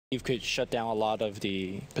could shut down a lot of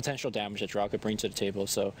the potential damage that Drow could bring to the table.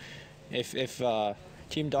 So if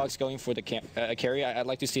Team Dog's going for the carry, I'd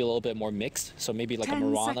like to see a little bit more mixed. So maybe like a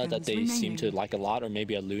Mirana that they seem to like a lot, or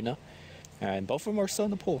maybe a Luna. And both of them are still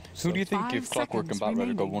in the pool. So. Who do you think, if Clockwork and Bat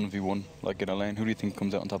Rider go 1v1, like in a lane, who do you think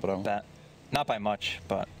comes out on top of that one? Bat. Not by much,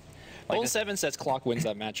 but... Like Bone 7 says Clock wins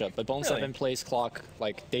that matchup, but Bone 7 plays Clock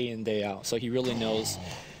like day in, day out. So he really knows...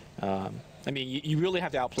 I mean, you really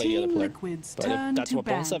have to outplay the other player. But that's what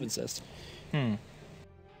Bone 7 says. I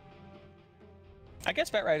guess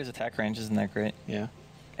Bat Rider's attack range isn't that great. Yeah.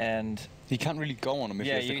 And... He can't really go on him if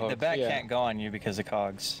he has the cogs. The Bat can't go on you because of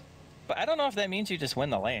cogs. But I don't know if that means you just win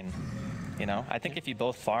the lane. You know, I think if you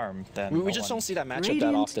both farm, then... We just don't see that matchup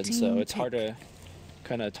that often, so it's hard to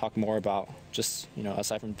kind of talk more about just, you know,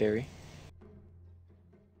 aside from theory.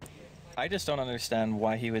 I just don't understand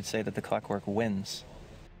why he would say that the Clockwork wins.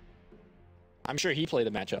 I'm sure he played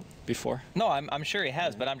the matchup before. No, I'm sure he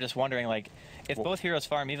has, but I'm just wondering, like, if both heroes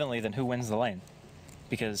farm evenly, then who wins the lane?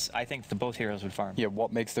 Because I think both heroes would farm. Yeah,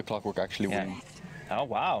 what makes the Clockwork actually win? Oh,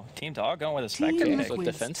 wow. Team Dog going with a Spectre. So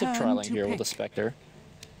defensive trialing here with a Spectre.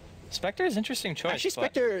 Spectre is an interesting choice. Actually,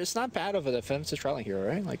 Spectre is not bad of a defensive trialing hero,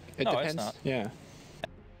 right? Like, it depends. It's not. Yeah.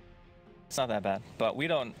 It's not that bad. But we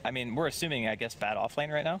don't... I mean, we're assuming, I guess, Bat off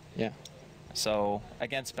lane right now. Yeah. So,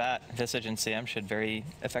 against Bat, Visage and CM should very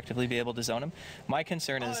effectively be able to zone him. My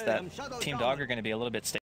concern is that Team Dog are going to be a little bit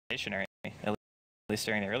stationary, at least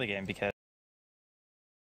during the early game, because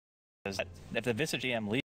if the Visage EM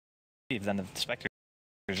leave, then the Spectre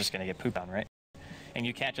is just going to get pooped on, right? And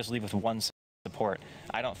you can't just leave with one support.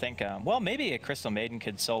 I don't think... well, maybe a Crystal Maiden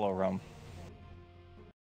could solo roam.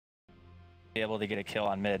 Be able to get a kill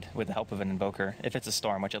on mid with the help of an Invoker, if it's a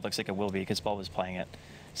Storm, which it looks like it will be, because Bulb is playing it.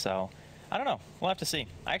 So... I don't know. We'll have to see.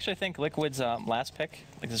 I actually think Liquid's last pick,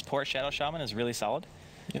 like this Port Shadow Shaman, is really solid.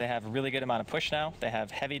 Yeah. They have a really good amount of push now. They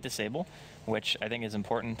have heavy disable, which I think is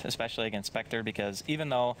important, especially against Spectre, because even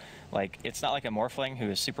though like it's not like a Morphling who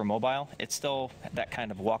is super mobile, it's still that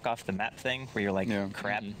kind of walk off the map thing where you're like,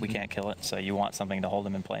 crap, we can't kill it. So you want something to hold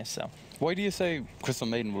him in place. So why do you say Crystal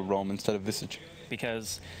Maiden will roam instead of Visage?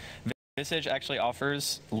 Because Visage actually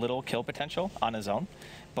offers little kill potential on his own,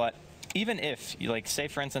 but even if, you like, say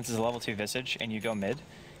for instance is a level 2 Visage and you go mid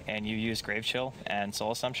and you use Grave Chill and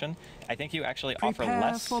Soul Assumption, I think you actually offer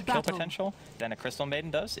less kill potential than a Crystal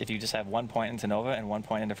Maiden does if you just have 1 point into Nova and 1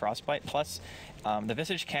 point into Frostbite. Plus, the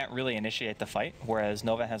Visage can't really initiate the fight, whereas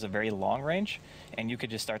Nova has a very long range, and you could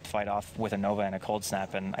just start the fight off with a Nova and a Cold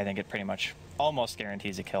Snap, and I think it pretty much almost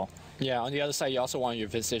guarantees a kill. Yeah, on the other side, you also want your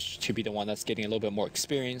Visage to be the one that's getting a little bit more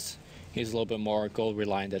experience. He's a little bit more gold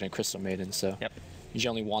reliant than a Crystal Maiden, so... Yep. You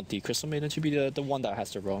generally want the Crystal Maiden to be the one that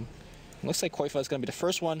has to roam. Looks like Koifa is going to be the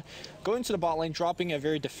first one going to the bot lane, dropping a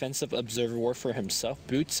very defensive Observer Ward for himself.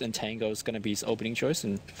 Boots and Tango is going to be his opening choice,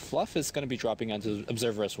 and Fluff is going to be dropping onto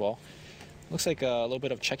Observer as well. Looks like a little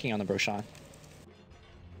bit of checking on the Roshan.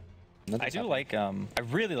 I do like, I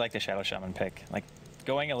really like the Shadow Shaman pick. Like,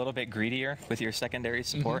 going a little bit greedier with your secondary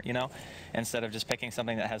support, you know, instead of just picking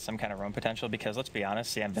something that has some kind of roam potential, because let's be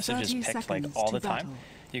honest, CM Visage is picked like all the time.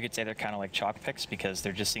 You could say they're kind of like chalk picks because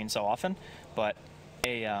they're just seen so often, but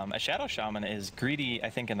a Shadow Shaman is greedy, I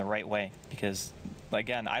think, in the right way, because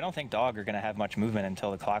again, I don't think Dog are going to have much movement until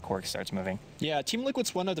the Clockwork starts moving. Yeah, Team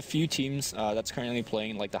Liquid's one of the few teams that's currently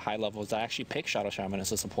playing like the high levels that actually pick Shadow Shaman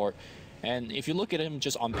as a support. And if you look at him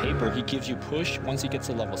just on paper, he gives you push once he gets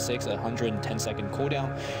to level 6, 110-second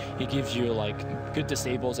cooldown. He gives you like good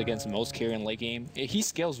disables against most carry in late game. He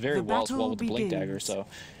scales very well as well with the Blink Dagger. So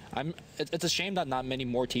it's a shame that not many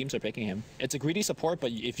more teams are picking him. It's a greedy support,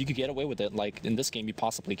 but if you could get away with it, like in this game you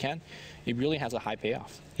possibly can, it really has a high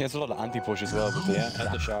payoff. He has a lot of anti-push as well. Yeah,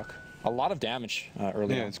 at the shock. A lot of damage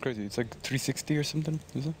early on. It's crazy. It's like 360 or something,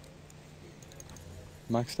 is it?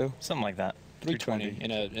 Max though? Something like that.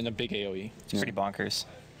 320 in a big AoE. It's pretty bonkers.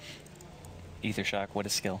 Ether Shock, what a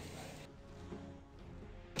skill.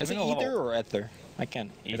 Is it Ether or Ether? I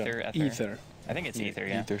can't. Ether, Ether. Ether. I think it's Ether,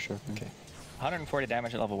 yeah. Ether, sure. Okay. 140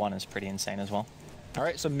 damage at level 1 is pretty insane as well.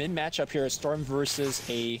 Alright, so mid matchup here, Storm versus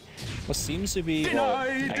a what seems to be, well,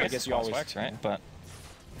 I guess you always X, right? But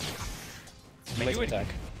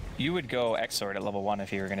you would go X-Sword at level 1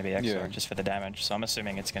 if you were going to be X-Sword, just for the damage. So I'm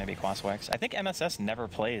assuming it's going to be Quaswex. I think MSS never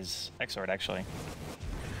plays X-Sword, actually.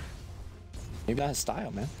 Maybe that's his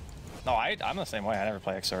style, man. No, I'm the same way. I never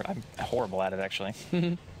play X-Sword. I'm horrible at it, actually.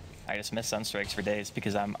 I just miss Sunstrikes for days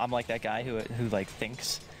because I'm like that guy who like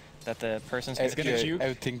thinks that the person's going to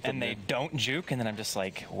juke, and they don't juke, and then I'm just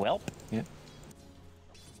like, welp. Yeah.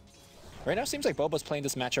 Right now, it seems like Boba's playing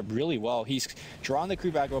this matchup really well. He's drawing the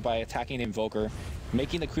creep aggro by attacking the Invoker.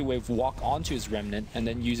 making the creep wave walk onto his remnant and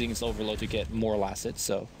then using his overload to get more last hits.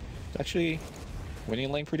 So it's actually winning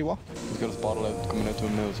the lane pretty well. He's got his bottle out coming out to a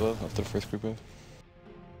mill as well after the first creep wave.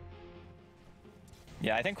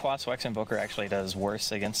 Yeah, I think Quaswex Invoker actually does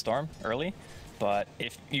worse against Storm early, but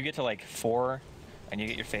if you get to like 4 and you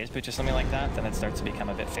get your phase boots or something like that, then it starts to become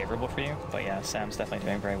a bit favorable for you. But yeah, Sam's definitely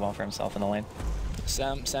doing very well for himself in the lane.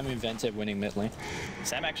 Sam invented winning mid lane.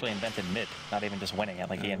 Sam actually invented mid, not even just winning it,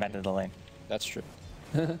 like he invented the lane. That's true.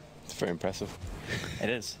 It's very impressive. It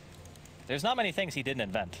is. There's not many things he didn't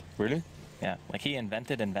invent. Really? Yeah, like he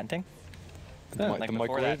invented inventing. The Like the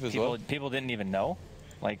before that, microwave as well? people didn't even know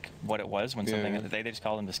like what it was when something, they just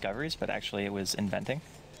called them discoveries, but actually it was inventing.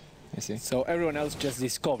 I see. So everyone else just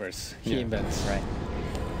discovers. He invents.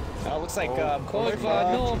 Right. Looks like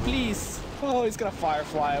Koifa, no, please. Oh, he's gonna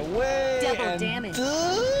Firefly away. Double damage.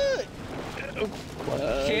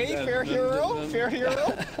 Okay, fair hero, fair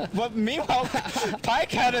hero. But meanwhile,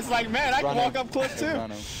 Pikehead is like, man, I can walk up close too.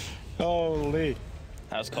 Holy.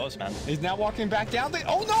 That was close, man. He's now walking back down.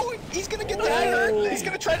 Oh no, he's gonna get denied. He's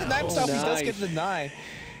gonna try to deny himself. He does get denied.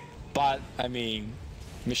 But, I mean,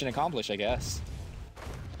 mission accomplished, I guess.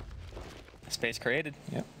 Space created.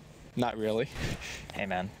 Yep. Not really. Hey,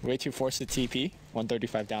 man. Way too forced to TP.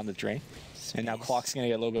 135 down the drain. And now Clock's gonna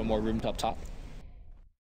get a little bit more room up top.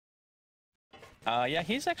 Yeah,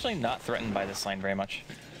 he's actually not threatened by this lane very much.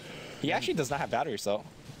 He actually does not have batteries though.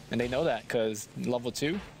 And they know that because level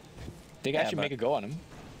 2, they can actually make a go on him.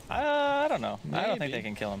 I don't know. I don't think Maybe. they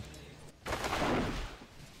can kill him.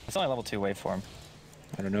 It's only level 2 wave for him.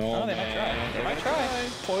 I don't know. Oh, they might try. They might try.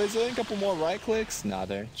 Poison, a couple more right clicks. Nah,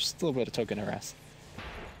 they're just a little bit of token harass.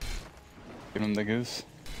 Give him the goose.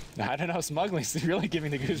 I don't know, Smuggling's really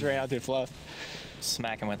giving the goose right out to Fluff.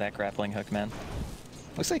 Smack him with that grappling hook, man.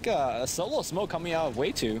 Looks like a solo smoke coming out of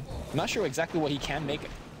way 2. I'm not sure exactly what he can make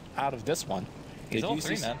out of this one. He's all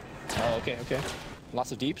 3, man. Oh, okay, okay.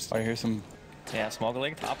 Lots of deeps. I hear some. Yeah,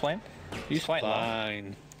 Smoggling top lane. He's quite low.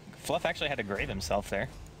 Fine. Fluff actually had to grave himself there.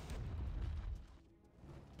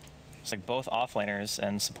 It's like both offlaners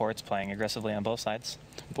and supports playing aggressively on both sides.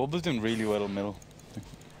 Bubba's doing really well in middle.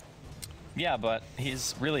 Yeah, but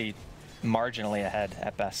he's really marginally ahead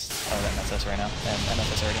at best of MSS right now. And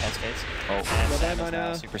MSS already has space. Oh, and Sam is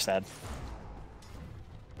now super sad.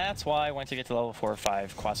 That's why once you get to level 4 or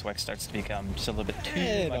 5, Quaswex starts to become just a little bit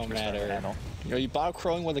too much for Storm to handle. Yo, you bottle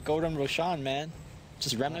crowing with a golden Roshan, man.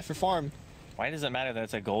 Just remnant for farm. Why does it matter that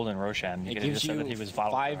it's a golden Roshan? You It could have gives just said you that he was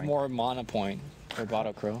bottle 5 crowing. more mana point for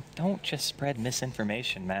bottle crow. Don't just spread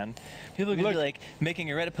misinformation, man. People are gonna be like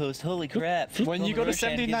making a Reddit post. Holy crap! When you go to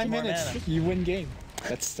Roshan gives 79 more minutes, mana." you win game.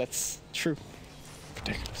 That's true.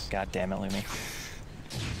 Ridiculous. God damn it, Lumi.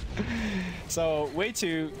 So, way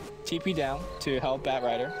to TP down to help Bat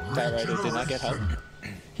Rider. Bat Rider did not get help.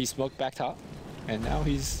 He smoked back top, and now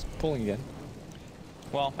he's pulling again.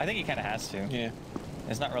 Well, I think he kind of has to. Yeah.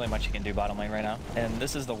 There's not really much you can do bottom lane right now. And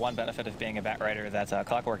this is the one benefit of being a Bat Rider that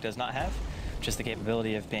Clockwork does not have. Just the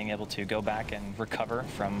capability of being able to go back and recover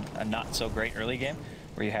from a not so great early game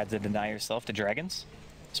where you had to deny yourself to dragons.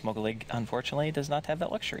 Smoke League, unfortunately, does not have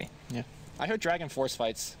that luxury. Yeah. I heard Dragon Force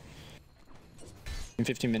fights in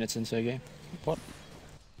 15 minutes into a game. What?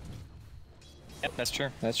 Yep, that's true.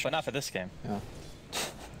 That's true. But not for this game. Yeah.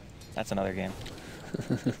 That's another game.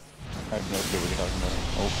 I have no clue what you're talking about.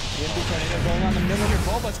 Oh. EMP tornado going on the middle here.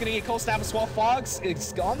 Boba's gonna get cold snap and swap Fogs.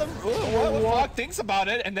 It's on the. What Fog thinks about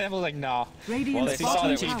it, and then was like, nah. Radiant's they saw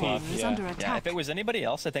bottom that it was tower Fluff, is yeah. under Yeah, attack. if it was anybody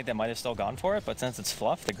else, I think they might have still gone for it. But since it's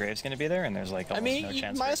Fluff, the Grave's going to be there, and there's like I almost mean, no you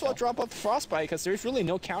chance. might for as well it to drop up the Frostbite because there's really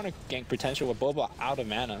no counter gank potential with Boba out of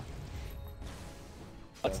mana.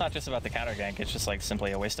 It's not just about the counter gank. It's just like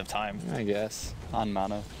simply a waste of time. I guess. On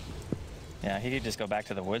mana. Yeah, he could just go back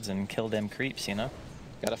to the woods and kill them creeps, you know?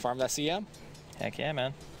 Gotta farm that CM. Heck yeah,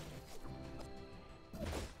 man.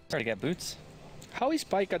 Already got boots. How is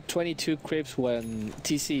Pike at 22 creeps when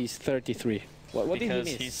TC is 33? What did he Because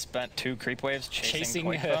miss? he spent 2 creep waves chasing Chasing.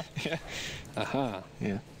 Koifa. Aha.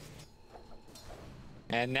 Yeah.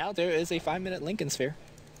 And now there is a 5-minute Lincoln Sphere.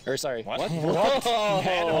 Or sorry. What?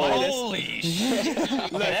 Holy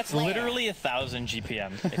shit! That's literally 1,000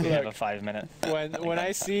 GPM if you have a 5-minute. When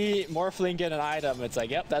I see Morphling get an item, it's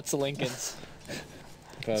like, yep, that's the Lincolns.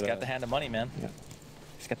 He's got the hand of money, man. Yeah.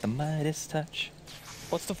 He's got the Midas touch.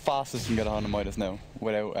 What's the fastest you can get on the Midas now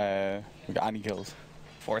without any kills?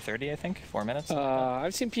 4:30, I think. 4 minutes.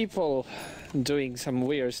 I've seen people doing some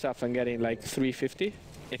weird stuff and getting like 350.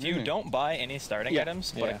 If you don't buy any starting Yeah.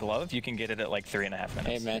 items but a glove, you can get it at like 3.5 minutes.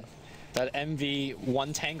 Hey, man. That MV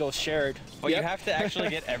one tango shared. But you have to actually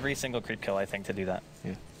get every single creep kill, I think, to do that.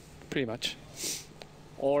 Yeah. Pretty much.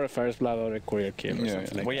 Or a first blood or a courier kill or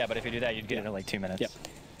something like Well, yeah, but if you do that, you'd get it in like 2 minutes. Yep.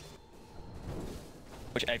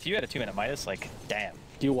 Which, if you had a 2-minute Midas, like, damn.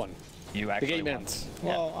 You won. You The actually game won. ends.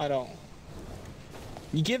 Well, I don't.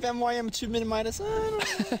 You give MYM a 2-minute Midas? I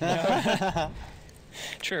don't know.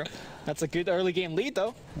 True. That's a good early game lead,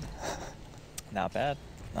 though. Not bad.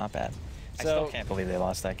 Not bad. I So- still can't believe they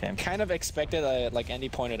lost that game. Kind of expected, like Andy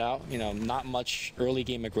pointed out, you know, not much early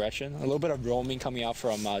game aggression. A little bit of roaming coming out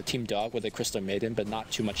from Team Dog with the Crystal Maiden, but not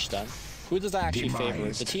too much stun. Who does that actually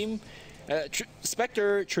favor? The team.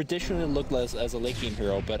 Spectre traditionally looked as a late game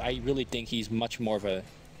hero, but I really think he's much more of a.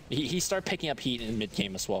 He started picking up heat in mid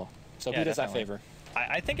game as well. So Yeah, who does definitely. that favor?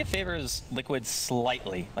 I think it favors Liquid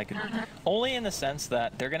slightly, like only in the sense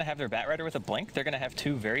that they're going to have their Batrider with a Blink. They're going to have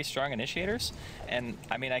 2 very strong initiators, and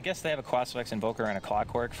I mean, I guess they have a Quasvex Invoker and a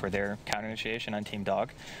Clockwork for their counter initiation on Team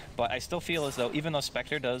Dog. But I still feel as though even though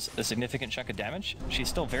Spectre does a significant chunk of damage, she's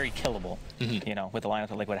still very killable, you know, with the lineup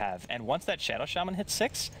that Liquid have. And once that Shadow Shaman hits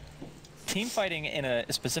 6. Team fighting in a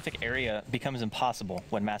specific area becomes impossible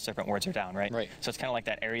when Mass Serpent wards are down, right? Right. So it's kind of like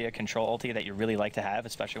that area control ulti that you really like to have,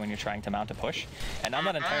 especially when you're trying to mount a push. And I'm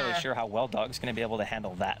not entirely sure how well Dog's going to be able to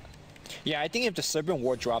handle that. Yeah, I think if the Serpent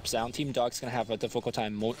Ward drops down, Team Dog's going to have a difficult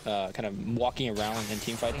time kind of walking around and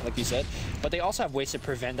team fighting, like you said. But they also have ways to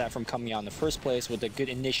prevent that from coming out in the first place with a good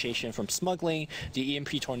initiation from smuggling. The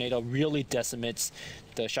EMP Tornado really decimates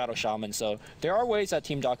the Shadow Shaman. So there are ways that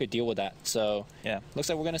Team Dog could deal with that. So Yeah. looks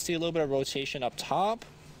like we're going to see a little bit of rotation up top.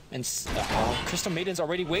 And Crystal Maiden's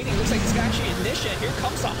already waiting. Looks like this guy actually initiate. Here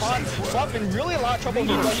comes the Han. Flop in really a lot of trouble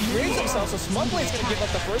here, but he creates himself. So Smuggling's going to give up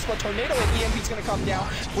the first, but Tornado and EMP's going to come down.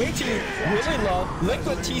 Way too really low.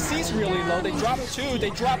 Liquid TC's really low. They drop 2, they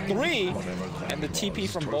drop 3. And the TP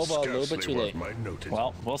from Boba a little bit too late.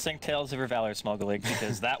 Well, we'll sing Tales of Your Valor, Smuggle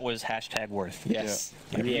because that was #worth. Yes.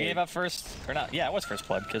 You gave up first, or not? Yeah, it was first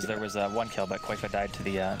blood because there was 1 kill, but Koifa died to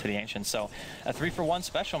the Ancients. So a 3-for-1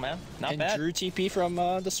 special, man. Not And bad. Drew TP from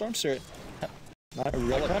the Stormsturt. Not I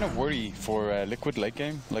really. kind of worry for Liquid late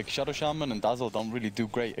game. Like Shadow Shaman and Dazzle don't really do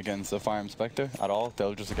great against a Fire Spectre at all.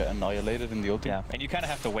 They'll just get annihilated in the ulti. Yeah, and you kind of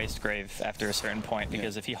have to waste Grave after a certain point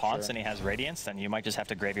because if he haunts and he has Radiance, then you might just have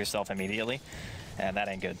to Grave yourself immediately, and that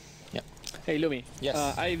ain't good. Yep. Hey Lumi.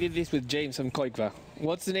 Yes. I did this with James and Koikva.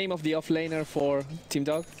 What's the name of the offlaner for Team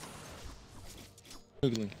Dog?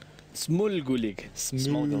 Smulgulig.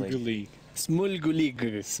 Smoogulig.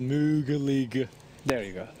 Smulgulig. Smoogulig. There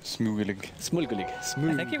you go. Smuggling. Smulgulig.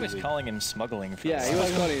 I think he was calling him smuggling. For Yeah, he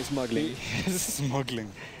was calling it smuggling.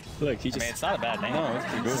 Smuggling. Look, he I just mean, it's not a bad name. No, that's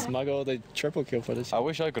pretty good. smuggled the triple kill for this. I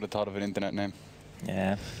wish I could have thought of an internet name.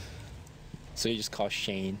 Yeah. So you just call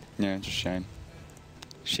Shane. Yeah, just Shane.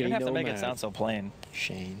 You don't have to make it sound so plain.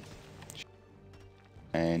 Shane.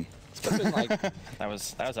 Shane. It's better than like That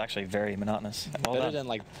was actually very monotonous. Well better done. than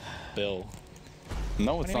like Bill.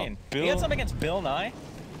 No, What it's do you not. mean? Bill. You got something against Bill Nye?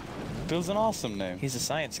 Bill's an awesome name. He's a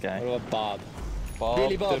science guy. What about Bob? Bob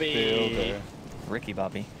Billy the Bobby. Builder. Ricky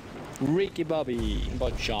Bobby. Ricky Bobby. What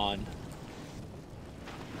about John?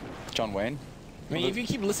 John Wayne. I mean, if you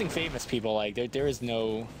keep listing famous people, like there is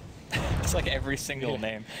no. It's like every single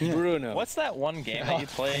name. Bruno. What's that one game that you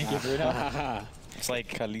play? Bruno. It's like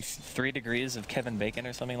Khaleesi. 3 degrees of Kevin Bacon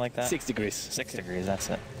or something like that. 6 degrees. 6 degrees, that's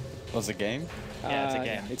it. Was a game? Yeah, it's a game.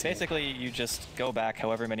 yeah, It's basically you just go back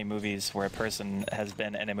however many movies where a person has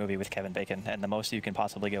been in a movie with Kevin Bacon, and the most you can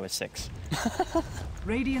possibly go is 6.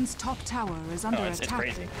 Radiant's top tower is under No, it's attack.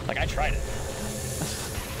 crazy. Like, I tried it.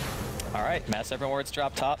 All right, Mass Serpent Wards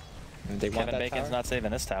drop top. They want Kevin that Bacon's tower? not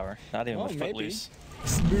saving this tower. Not even Oh, with maybe. Footloose.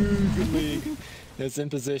 Smoothly. It's in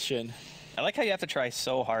position. I like how you have to try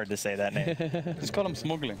so hard to say that name. Just call him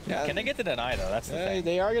smuggling. Yeah. Can they get the deny, though? That's the thing.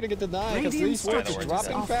 They are gonna get denied because Radiant's these wards structures are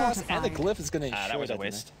dropping are fast, and the fortified. glyph is gonna Ah, ensure that was a that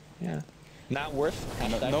waste. Yeah. Not worth. No,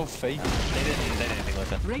 Hashtag. no fake. They did anything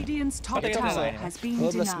with it. Radiant's top they got tower design. has A been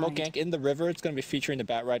little bit of smoke denied. gank in the river. It's going to be featuring the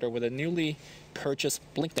Batrider with a newly purchased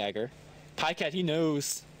Blink Dagger. Pycat, he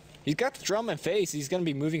knows. He's got the drum and face. He's going to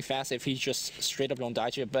be moving fast if he just straight up don't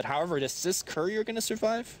dodge it. But however, is this courier going to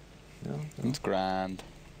survive? No. It's grand.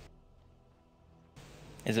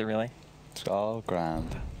 Is it really? It's all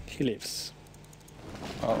grand. He lives.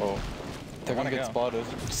 Uh-oh. They're gonna wanna get go. spotted.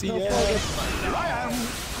 See ya.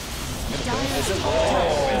 Dire's top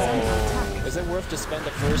tower is under attack. Is it worth to spend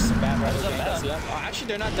the first Batrider against CM? Oh, actually,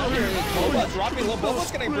 they're not done here. Boba dropping low.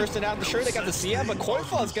 Boba's going to burst it out. Sure, they got the CM, but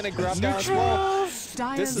Koifa is going to grab down as well.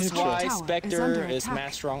 Dire's This is top why tower Spectre under is attack.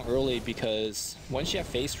 mass strong early, because once you have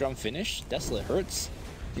face drum finish, Desolate hurts.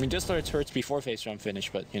 I mean, Desolate hurts before face drum finish,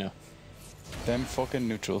 but you know. Them fucking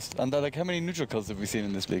neutrals. And like, how many neutral kills have we seen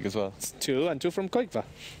in this league as well? 2 and 2 from Koikva.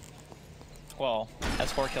 Well,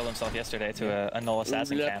 S4 killed himself yesterday to a null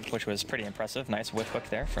assassin camp, which was pretty impressive. Nice whiff hook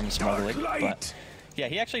there from DreamLeague. But yeah,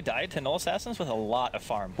 he actually died to null assassins with a lot of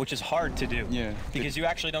farm, which is hard to do. Yeah. Because you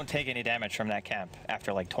actually don't take any damage from that camp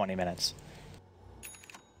after like 20 minutes.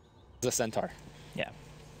 The centaur. Yeah.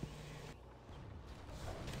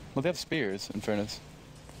 Well, they have spears, in fairness.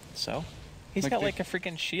 So? He's got like a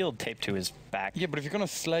freaking shield taped to his back. Yeah, but if you're gonna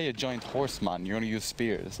slay a giant horseman, you're gonna use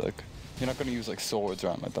spears. Like, you're not gonna use like swords or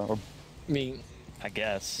anything like that. Or I mean, I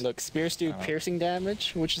guess. look, spears do piercing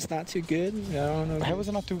damage, which is not too good. I don't know. how is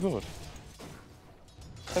it not too good? What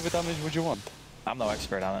type of damage would you want? I'm no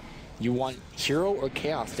expert on it. You want hero or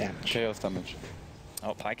chaos damage? Chaos damage.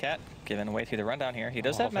 Oh, Pycat giving away through the rundown here. He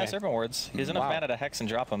does have mass okay. serpent wards. He has enough mana to hex and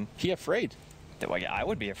drop him. He afraid. Well, yeah, I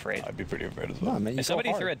would be afraid. I'd be pretty afraid as well. No, man, If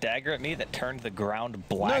somebody threw a dagger at me that turned the ground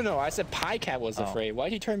black. No, I said Pycat was afraid.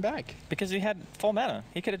 Why'd he turn back? Because he had full mana.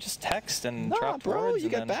 He could have just hexed and Nah, dropped bro, wards you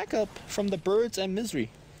and got then... backup from the birds and misery.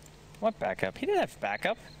 What backup? He didn't have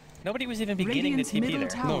backup. Nobody was even beginning Radiant's to TP middle there.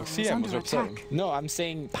 tower No, is CM under was upsetting. attack. No, I'm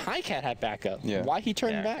saying Pycat had backup. Yeah. Why he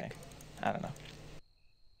turned Yeah, back? okay. I don't know.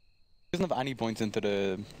 He doesn't have any points into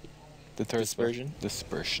the third Dispersion?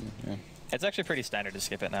 Dispersion, yeah. It's actually pretty standard to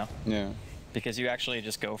skip it now. Yeah. Because you actually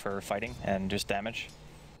just go for fighting and just damage.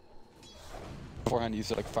 Beforehand, you used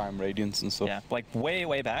to like farm radiance and stuff. Yeah, like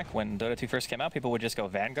way back when Dota 2 first came out, people would just go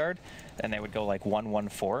Vanguard, and they would go like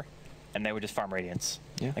 1-1-4, and they would just farm Radiance.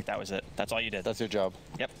 Yeah. Like that was it. That's all you did. That's your job.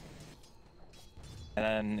 Yep. And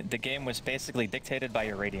then the game was basically dictated by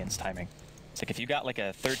your Radiance timing. It's like if you got like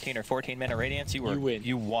a 13 or 14 minute Radiance, you win.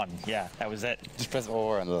 You won. Yeah, that was it. Just press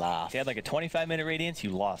R and laugh. If you had like a 25-minute Radiance, you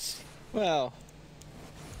lost. Well,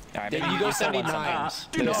 All right, then maybe you go still won 79. sometimes.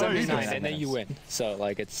 You go 79 79, and then you minutes. win. So,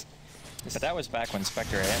 like, it's... But that was back when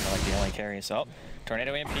Spectre AM were like the only carry. So,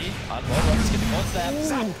 Tornado AMP on Boba. Let's get the gold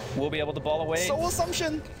snaps. We'll be able to ball away. Soul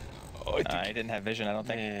Assumption! I didn't have vision, I don't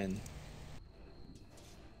think. Man.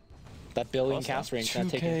 That billion Close cast enough. range not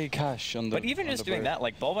 2k taking... cash on the But even on just the doing bird. that,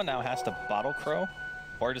 like Bulba now has to bottle crow,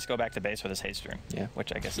 or just go back to base with his haste rune. Yeah.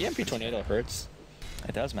 Which I guess The is MP pretty Tornado hurts. standard.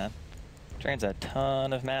 It does, man. Drains a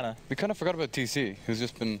ton of mana. We kind of forgot about TC, who's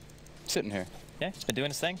just been sitting here. Yeah, he's been doing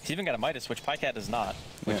his thing. He's even got a Midas, which Pycat does not,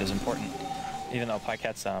 which Yeah. is important. Even though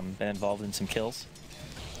Pycat's been involved in some kills.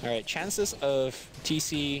 Alright, chances of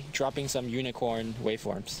TC dropping some unicorn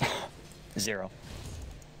waveforms. 0.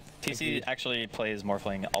 TC Agreed. actually plays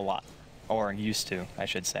Morphling a lot. Or used to, I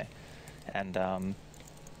should say. And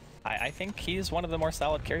I think he's one of the more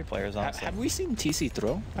solid carry players, honestly. Have we seen TC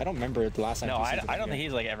throw? I don't remember the last time No, TC I did don't a think game.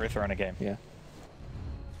 he's like ever thrown a game. Yeah.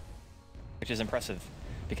 Which is impressive,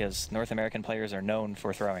 because North American players are known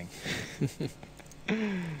for throwing.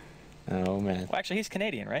 Oh, man. Well, actually, he's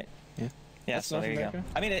Canadian, right? Yeah. Yeah, That's so North there you go. America?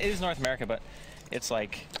 I mean, it is North America, but it's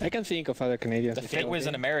like, I can think of other Canadians. if it was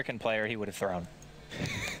an American player, he would have thrown.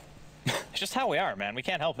 It's just how we are, man. We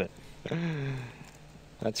can't help it.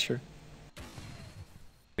 That's true.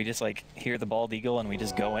 We just like hear the bald eagle and we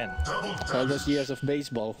just go in. All those years of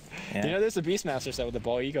baseball. Yeah, You know, there's a Beastmaster set with the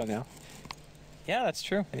ball ego now. yeah, that's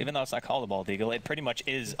true. Even though it's not called a bald eagle, it pretty much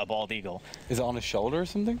is a bald eagle. Is it on his shoulder or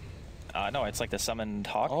something? No, it's like the summoned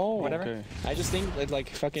hawk, Oh, or whatever. okay. I just think that, like,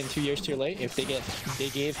 fucking 2 years too late, if they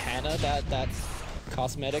gave Hannah that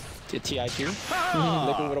cosmetic to TI2,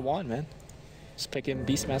 Liquid would have won, man. Just pick him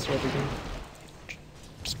Beastmaster every game.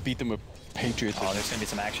 Just beat them with Patriots. Oh, there's gonna be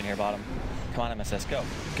some action here, bottom. Come on, MSS, go,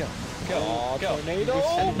 go, go, Oh, go. tornado!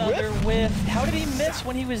 Another whiff. How did he miss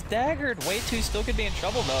when he was daggered? Way too still could be in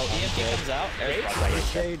trouble though. EMP comes out. There's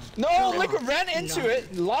Rock. No, Liquid ran into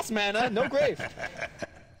it, lost mana, no grave.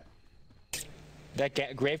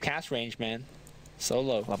 That grave cast range, man, so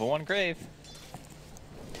low. Level 1 grave.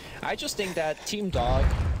 I just think that Team Dog,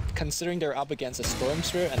 considering they're up against a Storm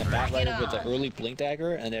Spirit and a Batrider with the early Blink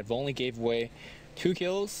Dagger, and they've only gave away 2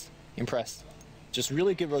 kills, impressed. Just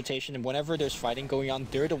really good rotation, and whenever there's fighting going on,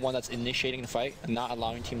 they're the one that's initiating the fight and not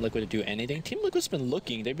allowing Team Liquid to do anything. Team Liquid's been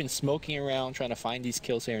looking, they've been smoking around, trying to find these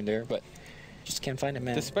kills here and there, but just can't find it,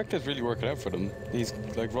 man. The Spectre's really working out for them. He's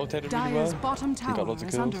like rotated really Dyer's well. bottom He got tower lots of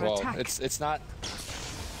is kills. under Well, attack. it's not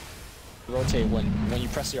rotate when you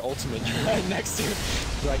press your ultimate right next to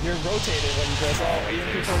like you're rotated when you press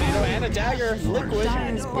EMP tornado and a dagger liquid.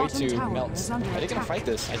 Dyer's Way bottom to tower melt. is under Are they gonna attack. fight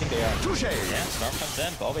this? I think they are. Yeah, Storm comes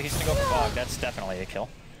in. Bulba, he's gonna go for Fog. That's definitely a kill.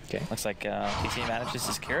 Okay. Looks like TC manages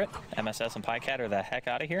to secure it. MSS and Pycat are the heck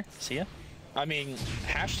out of here. See ya. I mean,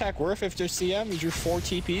 hashtag worth if there's CM. You drew 4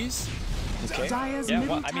 TPs. Okay. Dyer's Yeah,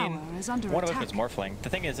 middle well, I mean, tower is under one of attack. us was Morphling. The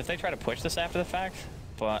thing is, if they try to push this after the fact,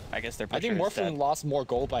 but I guess they're I think pushing Morphling lost more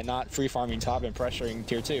gold by not free farming top and pressuring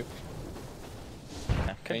tier 2.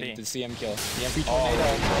 Yeah, Okay, the CM kill. The EMP tornado.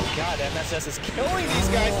 Oh my god, MSS is killing these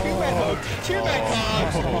guys. 2-man hook, 2-man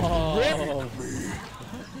comms.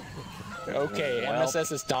 Okay, well,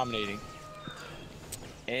 MSS is dominating.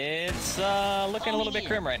 It's looking a little bit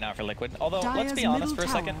grim right now for Liquid. Although, let's be honest for a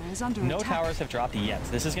second, no towers have dropped yet.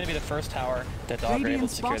 This is going to be the first tower that Dog are able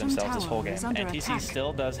to secure themselves this whole game. And TC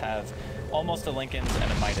still does have almost a Lincoln's and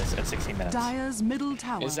a Midas at 16 minutes. Dire's middle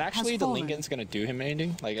tower is actually the Lincoln's going to do him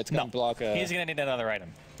anything? Like, it's going to block a... He's going to need another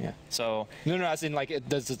item. Yeah. So... No, as in, like,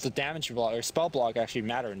 does the damage block or spell block actually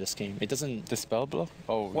matter in this game? It doesn't... The spell block?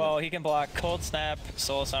 Oh. Well, he can block Cold Snap,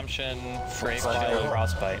 Soul Assumption, Brave Skill, and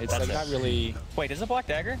Frostbite. It's like not really... Wait, does it block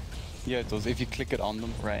Dagger? Yeah, it does. If you click it on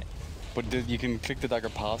them. Right. But you can click the dagger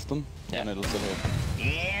past them, and it'll still hit.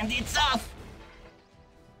 And it's off!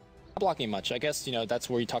 Not blocking much. I guess, you know, that's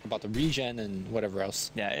where you talk about the regen and whatever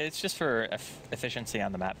else. Yeah, it's just for efficiency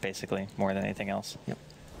on the map, basically, more than anything else. Yep.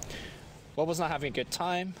 Boba's not having a good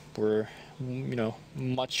time. We're, you know,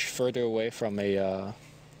 much further away from a... I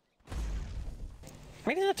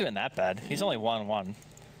mean, he's not doing that bad. He's only 1-1.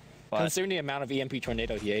 Considering the amount of EMP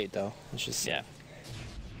tornado he ate, though. It's just... Yeah.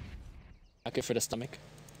 Not good for the stomach.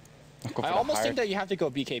 I almost think that you have to go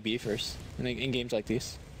BKB first in games like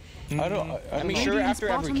these. I mean, sure, after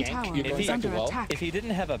every gank, you're going back to well. If he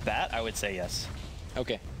didn't have a bat, I would say yes.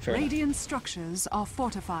 Okay, fair enough. Radiant structures are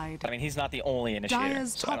fortified. I mean, he's not the only initiator,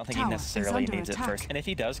 so I don't think he necessarily needs it first. And if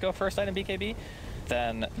he does go first item BKB,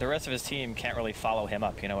 then the rest of his team can't really follow him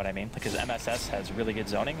up, you know what I mean? Because MSS has really good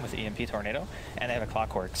zoning with EMP Tornado, and they have a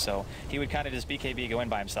Clockwork, so he would kind of just BKB go in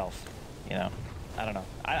by himself, you know? I don't know.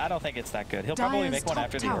 I don't think it's that good. He'll probably make one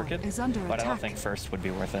after the Orchid, but I don't think first would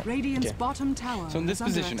be worth it. Radiant's bottom tower. So in this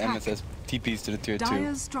position, MSS TPs to the tier 2,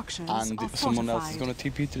 and someone else is going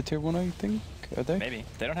to TP to the tier 1, I think. Are they? Maybe.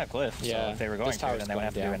 They don't have glyph, so if they were going to, then they would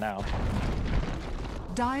have to do it now.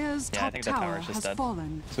 Dire's top tower has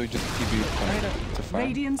fallen. So you just TP to fire?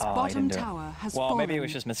 Radiant's bottom tower has fallen. Well, maybe it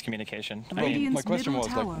was just miscommunication. My question was,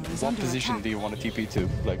 like, what position do you want to TP to?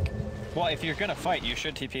 Like, well, if you're going to fight, you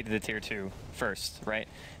should TP to the tier 2 first, right?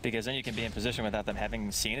 Because then you can be in position without them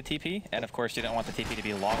having seen a TP, and of course you don't want the TP to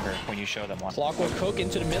be longer when you show them one. Clockwork Cook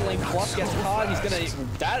into the mid lane, Fluff gets caught, he's gonna...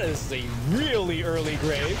 That is a really early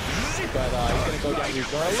grave, but he's gonna go down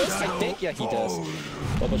regardless, I think. Yeah, he does.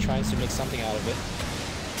 Boba tries to make something out of it.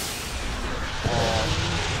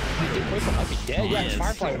 Koifa might be dead. Yeah,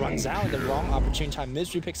 Firefly runs out at the wrong opportune time.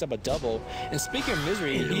 Misery picks up a double. And speaking of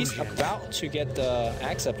Misery, he's about to get the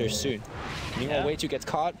Acceptor soon. Meanwhile, Way 2 gets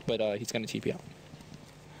caught, but he's going to TP out.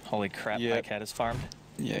 Holy crap, my cat is farmed.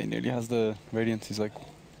 Yeah, he nearly has the Radiance. He's like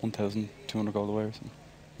 1,200 gold away or something.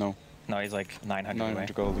 No. No, he's like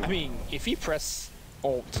 900 gold away. I mean, if he press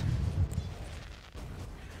ult,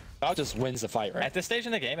 that just wins the fight, right? At this stage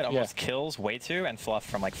in the game, it almost kills Way 2 and Fluff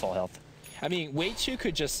from like full health. I mean, Way 2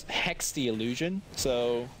 could just hex the illusion,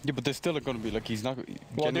 so... Yeah, but there's still going to be, like, he's not...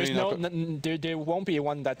 Well, there's there won't be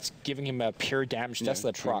one that's giving him a pure damage. That's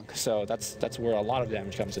the proc, so that's where a lot of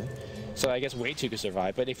damage comes in. So I guess Way 2 could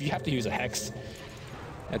survive, but if you have to use a hex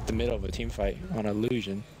at the middle of a team fight on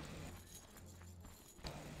illusion...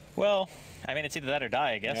 Well, I mean, it's either that or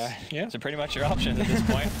die, I guess. Yeah. So pretty much your options at this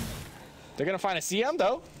point. They're going to find a CM,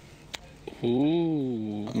 though.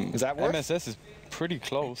 Ooh. Does that work? MSS is pretty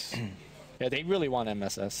close. Yeah, they really want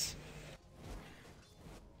MSS.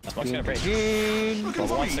 Smoke's gonna break.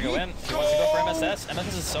 Boba wants to go in. He wants to go for MSS.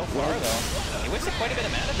 MSS is so far, though. He wasted quite a bit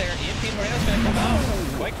of mana there. EMP Tornado's gonna come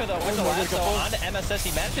out. Quake for the lasso onto MSS.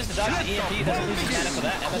 He manages to dodge the EMP. He doesn't lose his mana for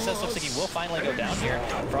that. MSS looks like he will finally go down here.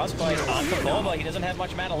 Frostbite onto Boba. He doesn't have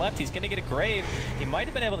much mana left. He's gonna get a grave. He might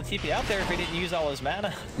have been able to TP out there if he didn't use all his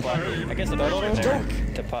mana. But I guess the Boba's there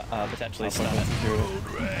to potentially stun it.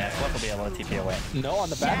 Yeah, Fluff will be able to TP away. No, on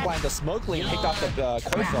the back line, the smoke lane picked off the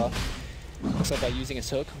Koifa. Looks like by using his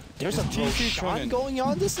hook. There's a Roshan going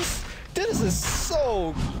on. This is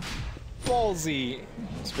so ballsy.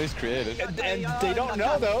 Space created. And they don't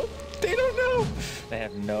know, though. They don't know. They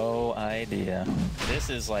have no idea. This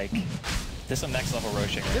is some next level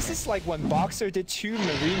Roshan. This is like when Boxer did 2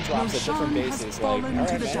 marine drops at different bases. Like, alright, man,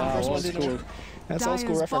 first one didn't work. That's old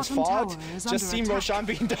school reference. Fog, just seen Roshan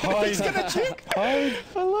being done. He's gonna juke. I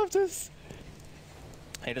love this.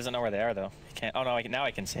 He doesn't know where they are, though. He can't. Oh no! Now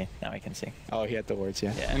I can see. Now I can see. Oh, he had the words.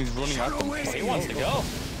 Yeah. And he's running out. He wants to go.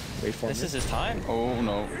 Wait for him. This is his time. Oh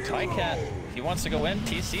no. Tycat, he wants to go in.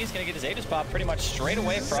 TC is gonna get his Aegis pop pretty much straight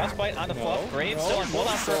away. Frostbite onto Fluff. Grave still on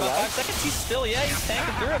cooldown for about 5 seconds. He's still, he's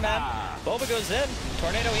tanking through it, man. Boba goes in.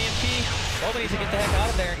 Tornado EMP. Boba needs to get the heck out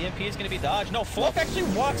of there. EMP is gonna be dodged. No, Fluff actually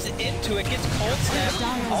walks into it. Gets cold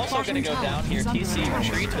snap. Also gonna go down here. TC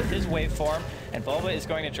retreats with his waveform, and Boba is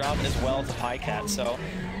going to drop as well to Tycat. So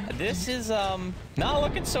This is not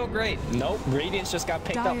looking so great. Nope, Radiance just got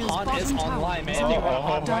picked up. Dire's Han is bottom tower online, man. is They under want attack.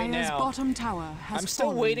 Han right Dire's now. bottom tower has I'm still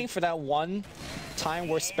fallen. waiting for that one time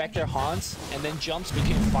where Spectre haunts and then jumps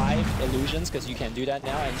between 5 illusions, because you can do that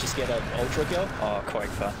now and just get an ultra kill. Oh,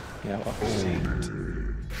 Koikfa. Yeah.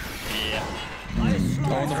 Yeah.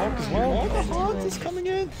 Oh, the Hawk as well. Oh, the Haunt is coming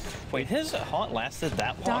in. Wait, his haunt lasted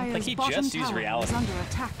that long? Dire's Like he bottom just used tower reality. is under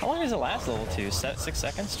attack. How long does it last level 2? 6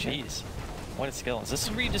 seconds? Jeez. What a skill. This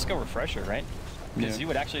is where you just go refresher, right? Because you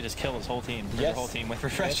would actually just kill his whole team. Yes. Your whole team with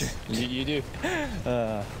refresher. Yes, you do.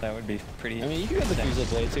 That would be pretty. I mean, you can get the Fuser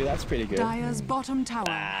Blade too. That's pretty good. Dire's bottom tower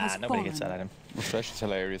has nobody fallen. gets that item. Refresh is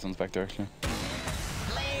hilarious on Spectre, actually.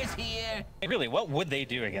 Players here. Really, what would they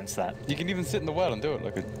do against that? You can even sit in the well and do it.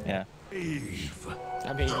 Like it. Yeah.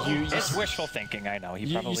 I mean, you It's wishful thinking, I know.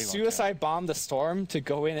 He probably you won't suicide bomb the storm to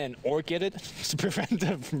go in and orchid it to prevent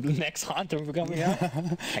the next Haunt from coming out.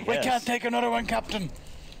 We can't take another one, Captain.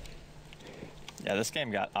 Yeah, this game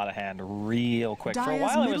got out of hand real quick. For a Dire's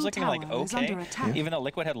while, it was middle looking like tower is okay, under attack. even though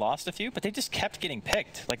Liquid had lost a few, but they just kept getting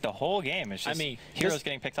picked. Like the whole game is just heroes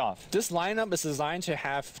getting picked off. This lineup is designed to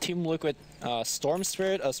have Team Liquid Storm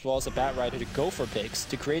Spirit as well as a Bat Rider to go for picks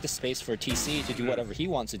to create a space for TC to do whatever he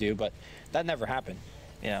wants to do, but that never happened.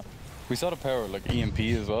 Yeah. We saw the power of, like, EMP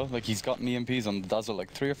as well. Like, he's gotten EMPs on Dazzle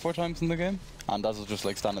like 3 or 4 times in the game, and Dazzle's just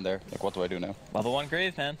like standing there, like, what do I do now? Level 1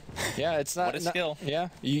 grave, man. Yeah, it's not. What a skill. Yeah,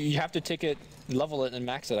 you have to take it, level it, and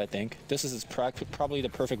max it. I think this is probably the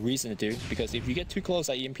perfect reason to do, because if you get too close,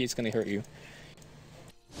 that EMP is going to hurt you.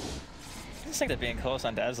 I just think that being close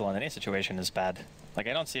on Dazzle in any situation is bad. Like,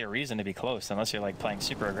 I don't see a reason to be close unless you're like playing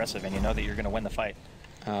super aggressive and you know that you're going to win the fight.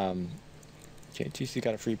 Okay, TC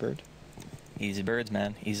got a free bird. Easy birds,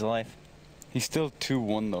 man. Easy life. He's still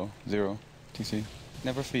 2-1 though, 0. TC.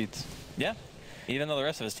 Never feeds. Yeah. Even though the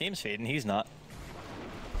rest of his team's feeding, he's not.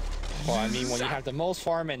 Well, I mean, when you have the most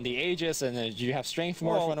farm and the Aegis, and then you have strength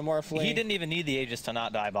more from the Morphling. He didn't even need the Aegis to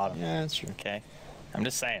not die bottom. Yeah, that's true. Okay. I'm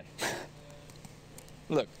just saying.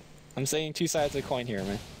 Look, I'm saying 2 sides of the coin here,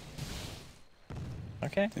 man.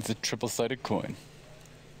 Okay. It's a triple-sided coin.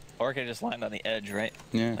 Orca just lined on the edge, right?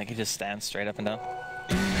 Yeah. Like he just stands straight up and down.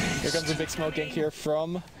 Here comes a big smoke gank here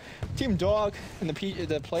from Team Dog, and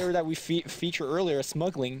the player that we featured earlier,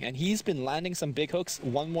 Smuggling, and he's been landing some big hooks,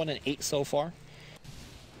 1-1 and 8 so far.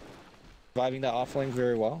 Surviving that offlane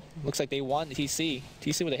very well. Looks like they want TC.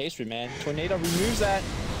 TC with a hatred, man. Tornado removes that.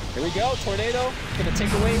 Here we go, Tornado gonna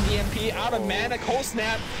take away the EMP out of mana, cold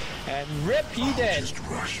snap, and rip, he dead. He's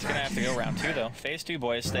gonna have to go round 2 though. Phase 2,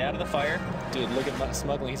 boys, stay out of the fire. Dude, look at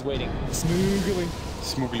Smuggling, he's waiting. Smuggling.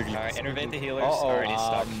 Smuggling. Alright, innervate the healers. Uh-oh, Already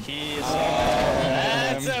stuck. He's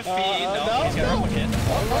that's a feed. No, he's got a hit.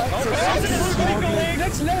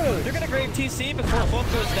 Next level. They're gonna grave TC before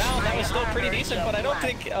both goes down. That was still pretty decent, but I don't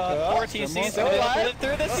think poor TC is gonna be able to live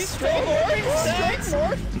through this. He's still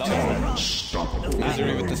north. No,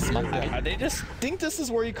 Misery with the smoke. are they just Think this is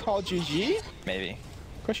where you call GG? maybe?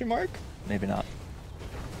 Question mark? Maybe not.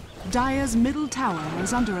 Dire's middle tower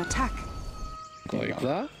is under attack. Like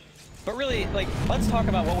that? But really, like, let's talk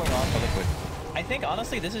about what went wrong for Liquid. I think,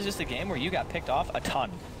 honestly, this is just a game where you got picked off a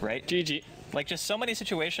ton, right? GG. Like, just so many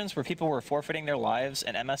situations where people were forfeiting their lives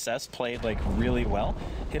and MSS played, like, really well.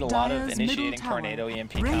 Hit a lot of Dire's initiating middle tower. tornado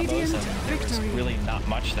EMP Radiant combos, and there was victory. really not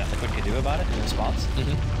much that Liquid could do about it in response.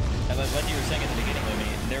 And like you were saying at the beginning,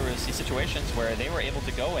 Lumi, there was these situations where they were able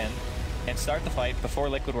to go in and start the fight before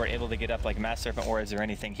Liquid were able to get up, like, Mass Serpent Warriors or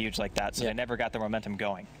anything huge like that, so they never got the momentum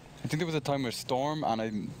going. I think there was a time where Storm, and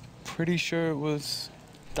I'm pretty sure it was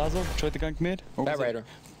Dazzle, tried to gank mid. Bat Rider.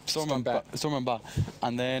 Storm and Bat.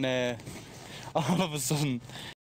 And then all of a sudden,